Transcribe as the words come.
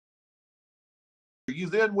You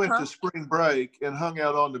then went to spring break and hung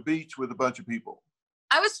out on the beach with a bunch of people.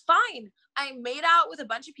 I was fine. I made out with a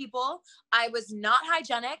bunch of people. I was not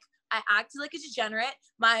hygienic. I acted like a degenerate.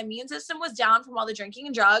 My immune system was down from all the drinking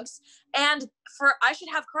and drugs. And I should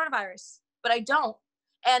have coronavirus, but I don't.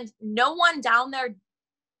 And no one down there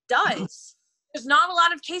does. There's not a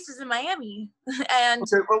lot of cases in Miami. And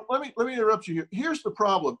okay, well, let me interrupt you here. Here's the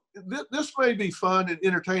problem. This may be fun and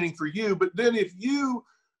entertaining for you, but then if you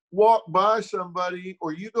walk by somebody,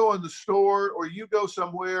 or you go in the store, or you go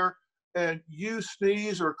somewhere and you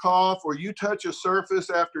sneeze or cough, or you touch a surface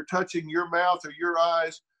after touching your mouth or your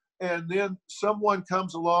eyes, and then someone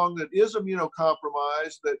comes along that is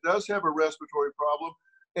immunocompromised, that does have a respiratory problem,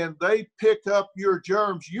 and they pick up your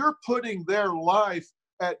germs, you're putting their life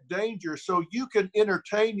at danger so you can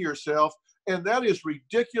entertain yourself. And that is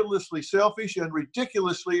ridiculously selfish and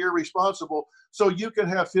ridiculously irresponsible, so you can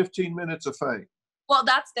have 15 minutes of fame. Well,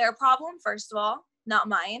 that's their problem, first of all, not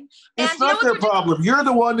mine. It's not their problem. You're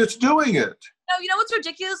the one that's doing it. No, you know what's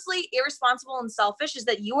ridiculously irresponsible and selfish is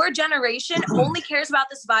that your generation only cares about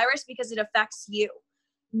this virus because it affects you.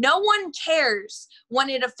 No one cares when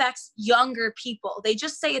it affects younger people. They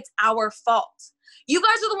just say it's our fault. You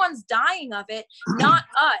guys are the ones dying of it, not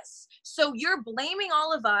us. So you're blaming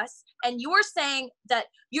all of us, and you're saying that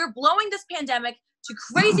you're blowing this pandemic to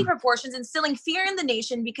crazy proportions, instilling fear in the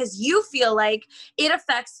nation because you feel like it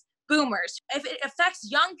affects boomers. If it affects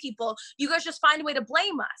young people, you guys just find a way to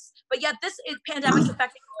blame us. But yet this pandemic is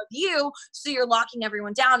affecting all of you, so you're locking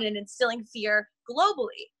everyone down and instilling fear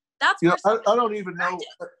globally. That's I don't even know.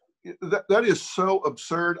 That is so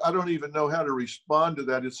absurd. I don't even know how to respond to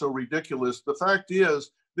that. It's so ridiculous. The fact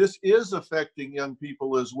is, this is affecting young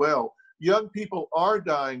people as well. Young people are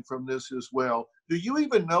dying from this as well. Do you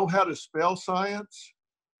even know how to spell science?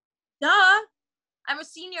 Duh. I'm a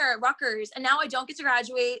senior at Rutgers, and now I don't get to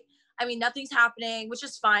graduate. I mean, nothing's happening, which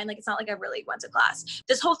is fine. Like, it's not like I really went to class.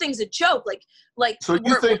 This whole thing's a joke. Like. So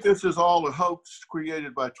you think this is all a hoax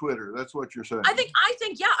created by Twitter? That's what you're saying? I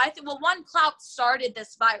think, yeah. Well, one clout started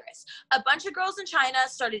this virus. A bunch of girls in China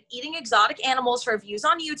started eating exotic animals for views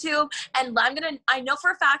on YouTube. And I know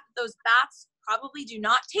for a fact that those bats probably do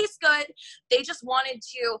not taste good. They just wanted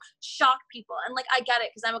to shock people. And I get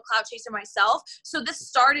it because I'm a clout chaser myself. So this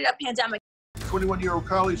started a pandemic. 21-year-old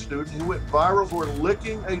college student who went viral for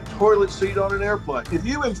licking a toilet seat on an airplane. If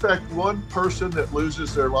you infect one person that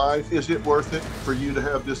loses their life, is it worth it for you to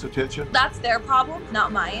have this attention? That's their problem,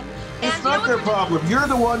 not mine. It's not their problem. You're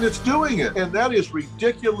the one that's doing it. And that is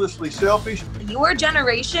ridiculously selfish. Your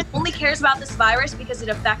generation only cares about this virus because it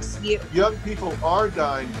affects you. Young people are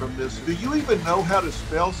dying from this. Do you even know how to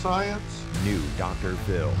spell science? New Dr.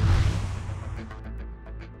 Phil.